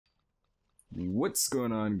What's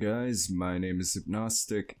going on, guys? My name is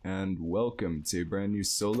Hypnostic and welcome to a brand new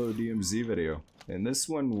solo DMZ video. In this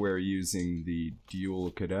one we're using the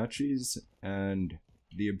dual Kodachis, and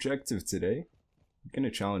the objective today, I'm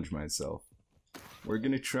gonna challenge myself. We're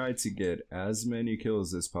gonna try to get as many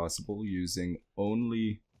kills as possible using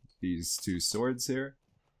only these two swords here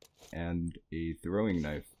and a throwing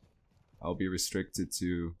knife. I'll be restricted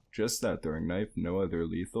to just that throwing knife, no other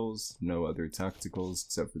lethals, no other tacticals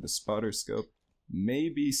except for the spotter scope.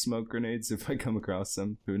 Maybe smoke grenades if I come across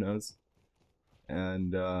them, who knows.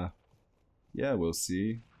 And yeah, we'll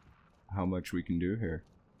see how much we can do here.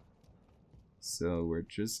 So we're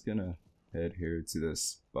just gonna head here to the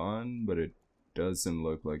spawn, but it doesn't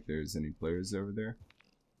look like there's any players over there.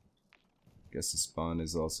 Guess the spawn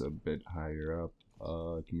is also a bit higher up.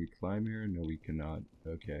 Can we climb here? No, we cannot.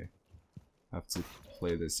 Okay. Have to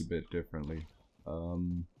play this a bit differently. I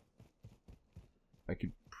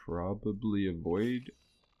could probably avoid...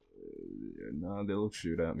 no, they'll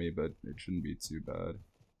shoot at me, but it shouldn't be too bad.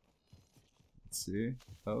 Let's see.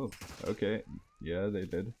 Oh, okay. Yeah, they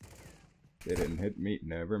did. They didn't hit me.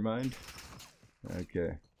 Never mind.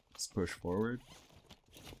 Okay, let's push forward.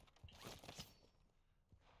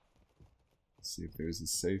 Let's see if there's a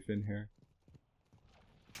safe in here.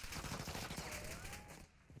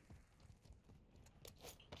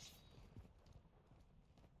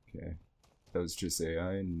 Okay, that was just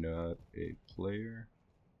AI, not a player.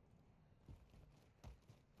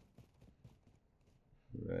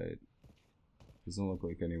 Right. Doesn't look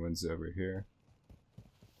like anyone's over here.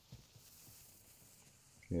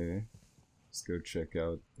 Okay, let's go check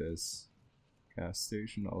out this gas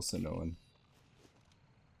station. Also no one.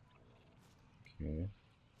 Okay.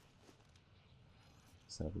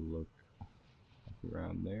 Let's have a look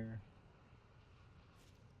around there.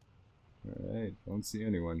 Alright, don't see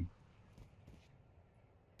anyone.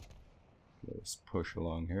 Let's push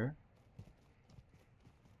along here.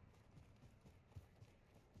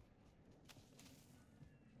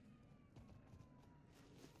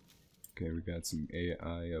 Okay, we got some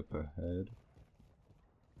AI up ahead.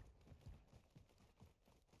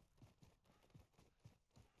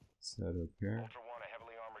 Set up here. Ultra One, a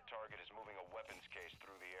heavily armored target is moving a weapons case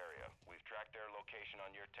through the area. We've tracked their location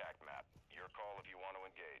on your TAC map. Your call if you want to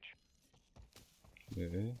engage.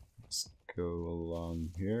 Okay, let's go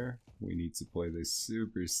along here. We need to play this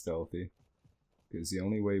super stealthy, because the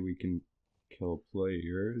only way we can kill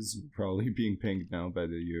players is probably being pinged now by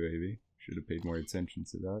the UAV. Should have paid more attention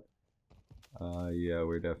to that. Yeah,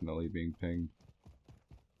 we're definitely being pinged.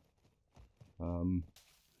 Alright,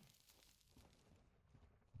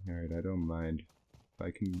 I don't mind. If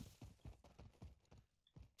I can...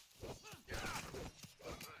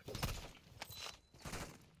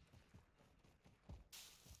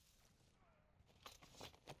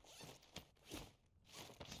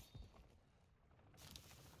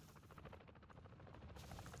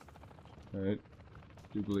 Alright,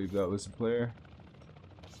 do believe that was a player.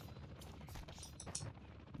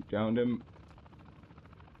 Downed him.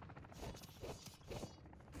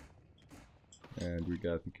 And we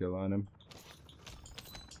got the kill on him.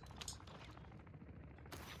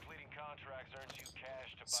 Completing contracts earns you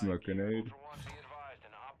cash to Smoke buy gear. grenade. Ultra One, be advised,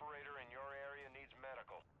 an operator in your area needs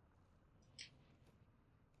medical.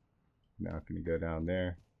 Not gonna go down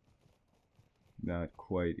there. Not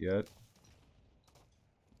quite yet.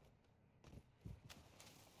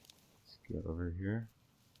 Let's get over here.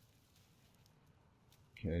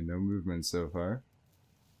 Okay, no movement so far.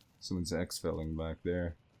 Someone's exfelling back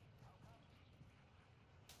there.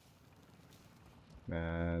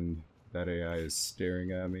 And that AI is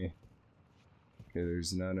staring at me. Okay,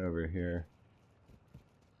 there's none over here.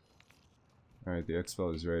 Alright, the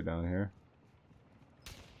exfel is right down here.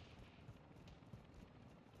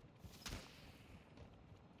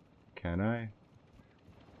 Can I?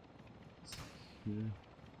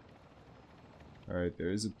 Alright,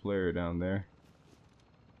 there is a player down there.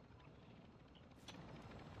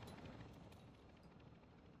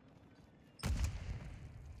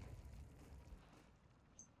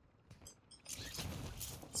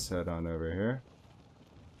 Let's head on over here.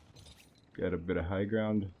 Get a bit of high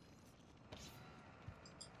ground.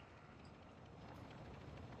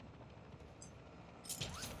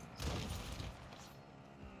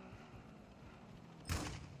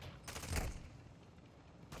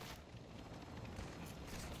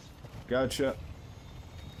 Gotcha.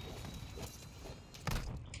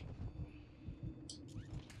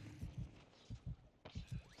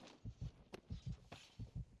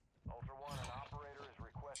 Ultra One, an operator is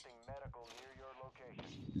requesting medical near your location.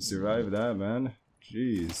 You survived that, man.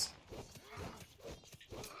 Jeez.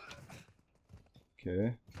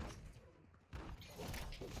 Okay.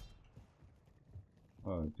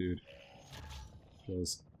 Oh, dude.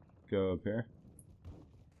 Just go up here.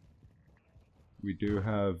 We do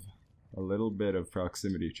have a little bit of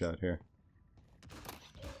proximity chat here.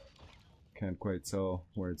 Can't quite tell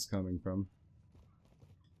where it's coming from.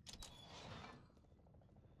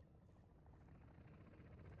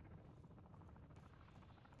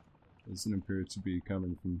 Doesn't appear to be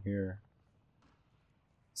coming from here.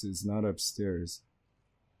 So it's not upstairs.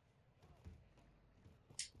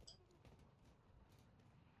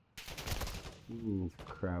 Ooh,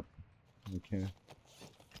 crap. Okay.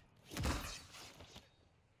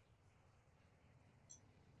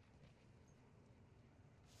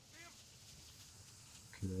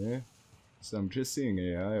 Okay. So I'm just seeing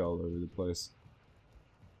AI all over the place.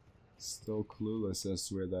 Still clueless as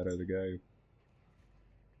to where that other guy.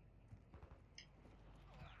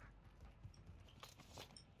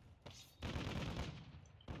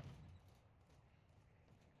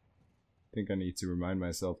 I think I need to remind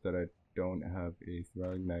myself that I don't have a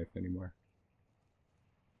throwing knife anymore.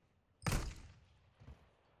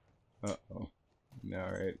 Uh-oh.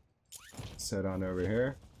 Alright. Let's head on over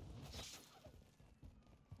here.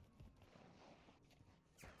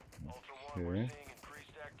 Ultra One, we're seeing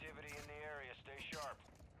increased activity in the area. Stay sharp.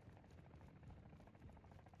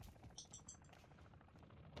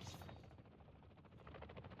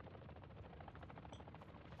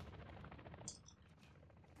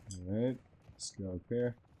 Alright. Let's go up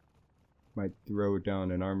here. Might throw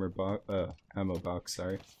down an ammo box,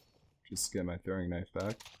 sorry. Just get my throwing knife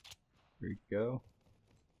back. Here we go.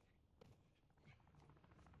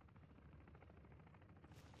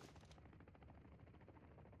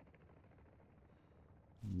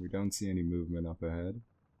 We don't see any movement up ahead.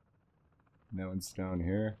 No one's down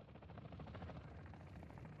here.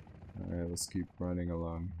 Alright, let's keep running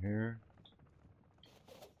along here.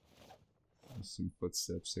 There's some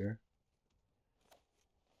footsteps here.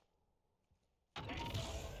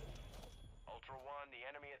 Ultra One, the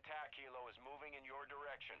enemy attack helo is moving in your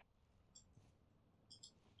direction.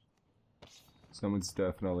 Someone's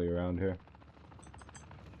definitely around here.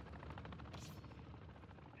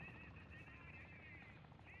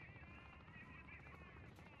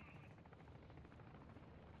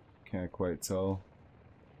 Can't quite tell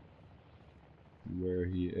where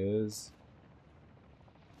he is.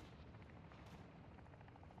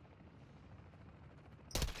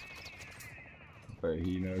 But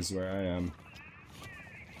he knows where I am.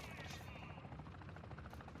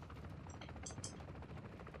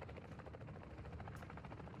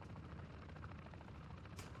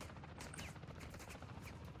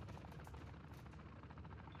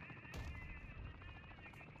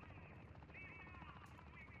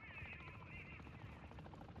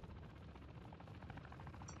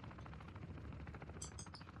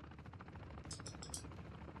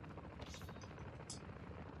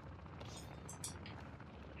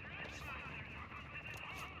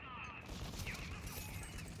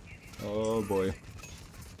 Oh boy.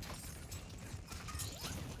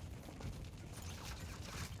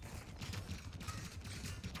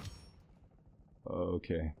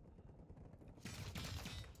 Okay.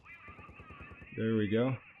 There we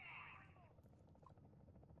go.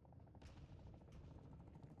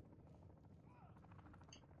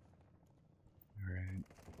 Alright.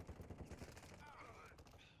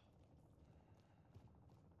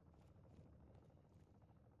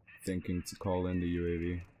 Thinking to call in the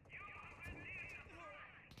UAV.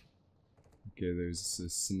 Okay, there's a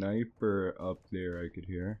sniper up there I could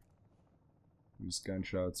hear. There's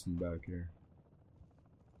gunshots from back here.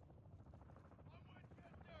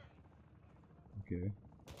 Okay.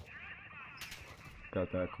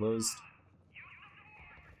 Got that closed.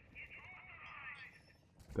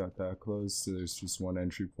 Got that closed, so there's just one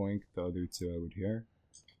entry point. The other two I would hear.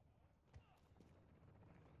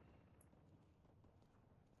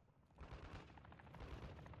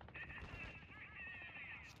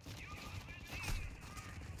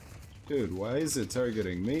 Dude, why is it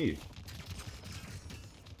targeting me?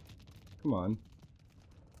 Come on.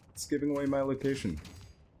 It's giving away my location.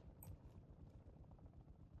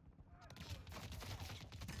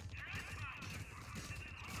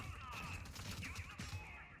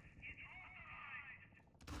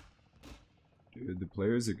 Dude, the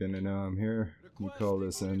players are gonna know I'm here. We call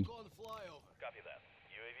this in. Copy that.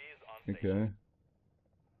 UAV is on station. Okay.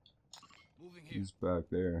 He's back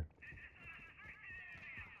there.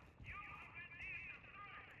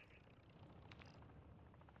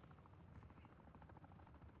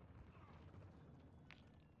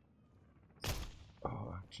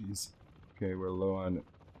 Oh, jeez. Okay, we're low on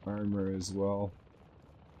armor as well.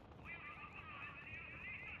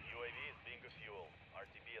 UAV is being refueled.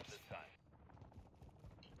 RTB at this time.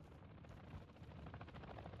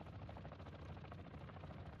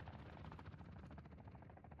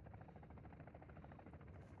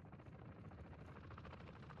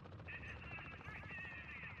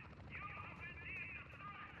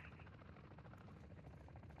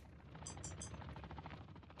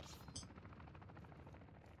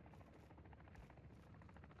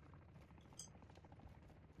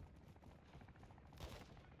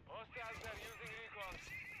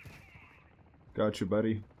 Gotcha,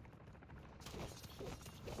 buddy.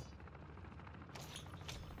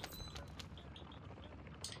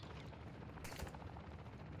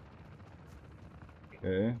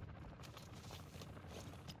 Okay.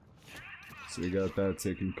 So we got that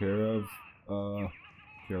taken care of. Okay,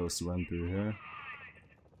 let's run through here.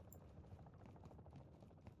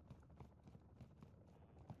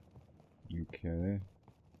 Okay.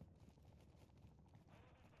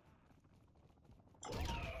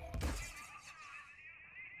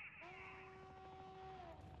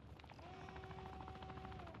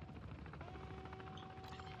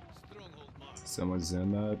 Someone's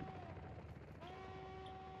in that.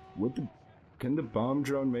 Can the bomb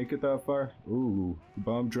drone make it that far? Ooh, the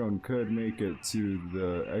bomb drone could make it to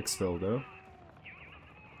the exfil though.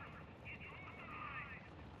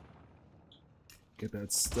 Get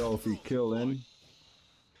that stealthy kill in.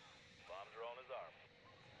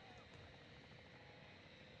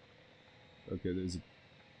 Okay, there's a...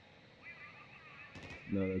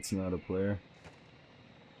 No, that's not a player.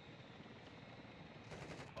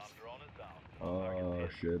 Oh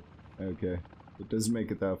shit. Okay. It doesn't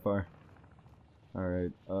make it that far.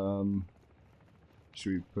 Alright,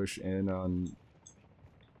 should we push in on...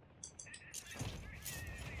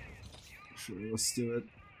 Sure, let's do it.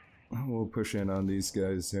 We'll push in on these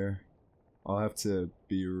guys here. I'll have to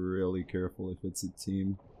be really careful if it's a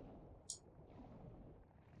team.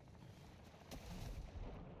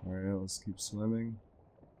 Alright, let's keep swimming.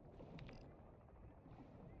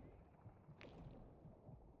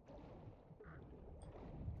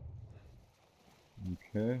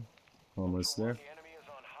 Okay, almost there. The enemy is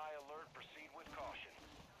on high alert. Proceed with caution.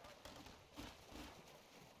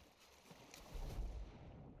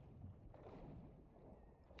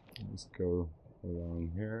 Let's go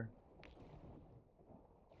along here.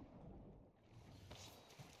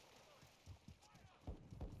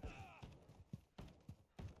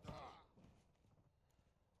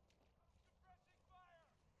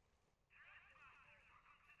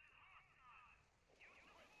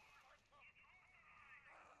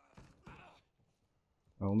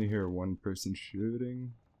 I only hear one person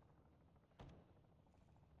shooting.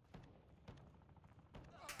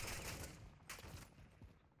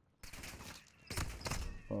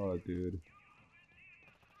 Oh, dude.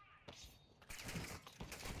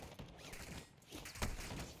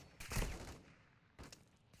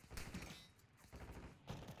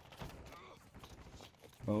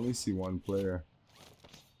 I only see one player.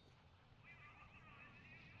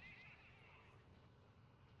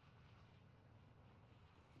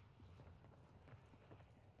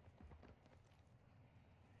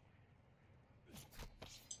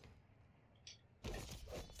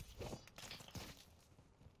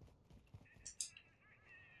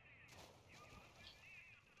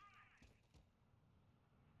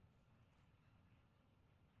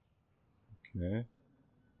 Okay.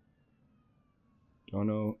 Don't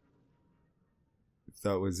know if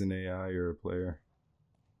that was an AI or a player.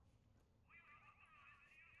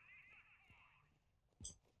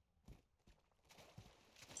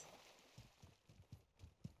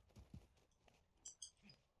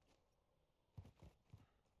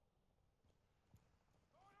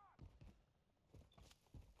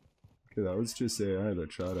 Okay, that was just AI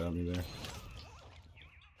that shot at me there.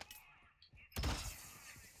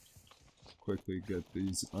 Quickly get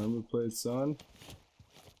these armor plates on.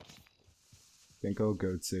 Think I'll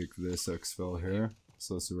go take this exfil here.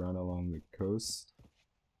 So let's run along the coast.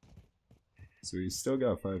 So we still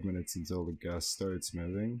got 5 minutes until the gas starts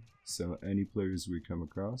moving. So any players we come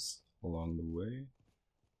across along the way,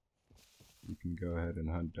 we can go ahead and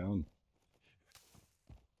hunt down.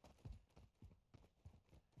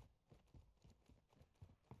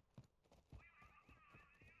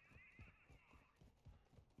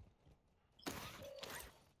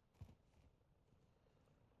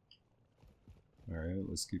 Alright,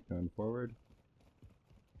 let's keep going forward.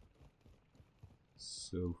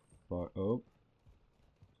 So far, oh.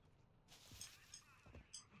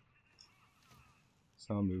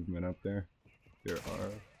 Saw movement up there. There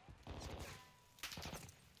are.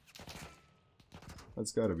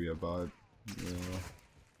 That's gotta be a bot.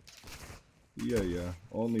 Yeah.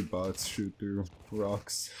 Only bots shoot through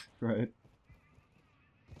rocks, right?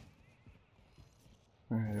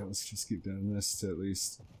 Alright, let's just keep doing this to at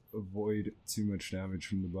least avoid too much damage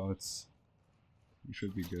from the bots. We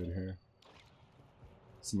should be good here.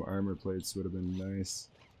 Some armor plates would have been nice.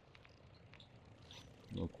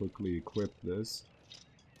 I'll quickly equip this.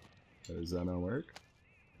 Does that not work?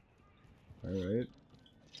 Alright.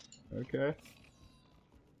 Okay.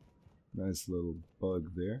 Nice little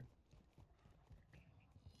bug there.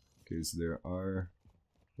 Okay, so there are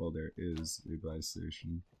Well, there is a buy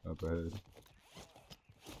station up ahead.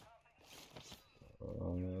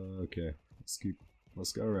 Okay,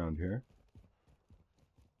 let's go around here.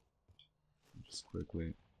 Just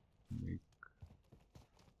quickly make.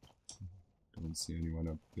 Don't see anyone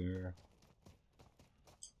up there.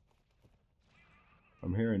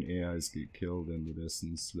 I'm hearing AIs get killed in the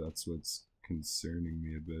distance. That's what's concerning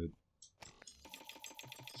me a bit.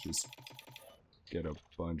 Just get a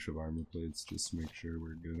bunch of armor plates just to make sure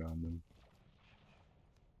we're good on them.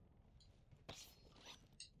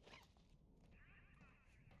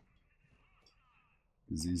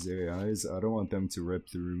 Because these AIs, I don't want them to rip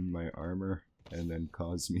through my armor and then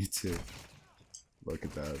cause me to... Look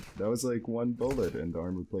at that. That was like 1 bullet and the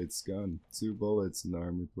armor plate's gone. 2 bullets and the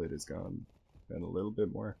armor plate is gone. And a little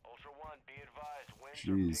bit more. Ultra One, be advised,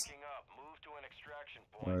 winds are picking up. Move to an extraction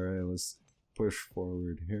point. Alright, let's push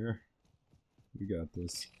forward here. We got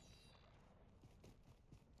this.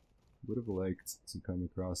 Would have liked to come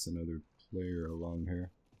across another player along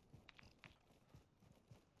here.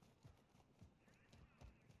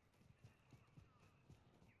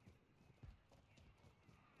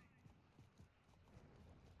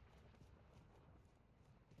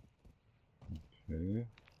 Okay.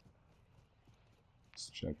 Let's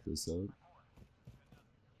check this out.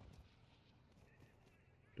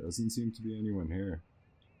 Doesn't seem to be anyone here.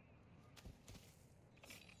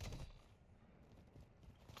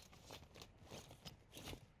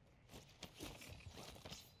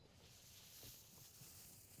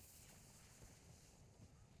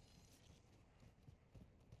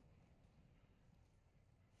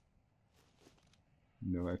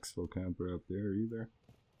 No exfil camper up there either.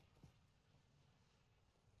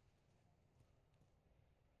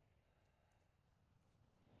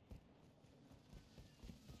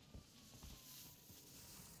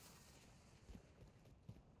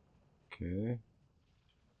 Okay.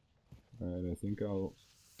 Alright, I think I'll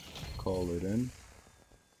call it in.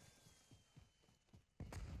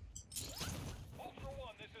 Ultra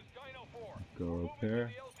One, this is Dino 4. Go up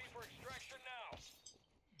there.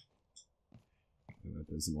 Okay, that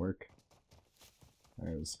doesn't work.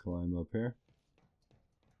 Alright, let's climb up here.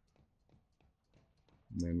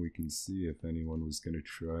 And then we can see if anyone was going to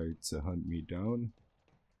try to hunt me down.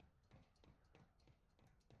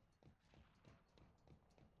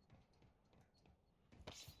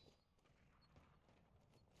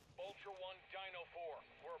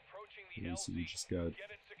 Okay, so we just got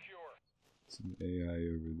some AI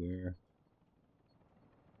over there.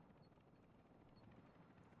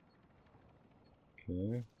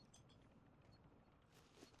 Okay.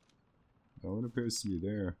 No one appears to be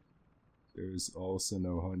there. There's also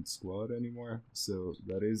no hunt squad anymore, so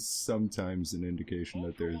that is sometimes an indication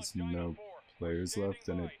that there's no players left,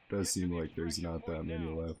 and it does seem like there's not that many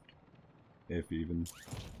left, if even.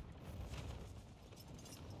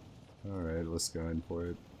 Alright, let's go in for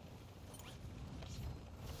it.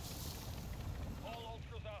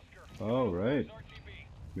 Alright,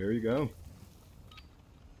 there you go.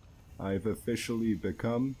 I've officially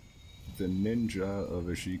become the ninja of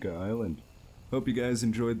Ashika Island. Hope you guys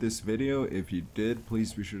enjoyed this video. If you did,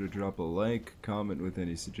 please be sure to drop a like, comment with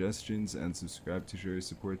any suggestions, and subscribe to show your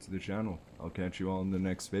support to the channel. I'll catch you all in the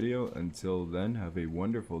next video. Until then, have a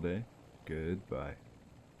wonderful day. Goodbye.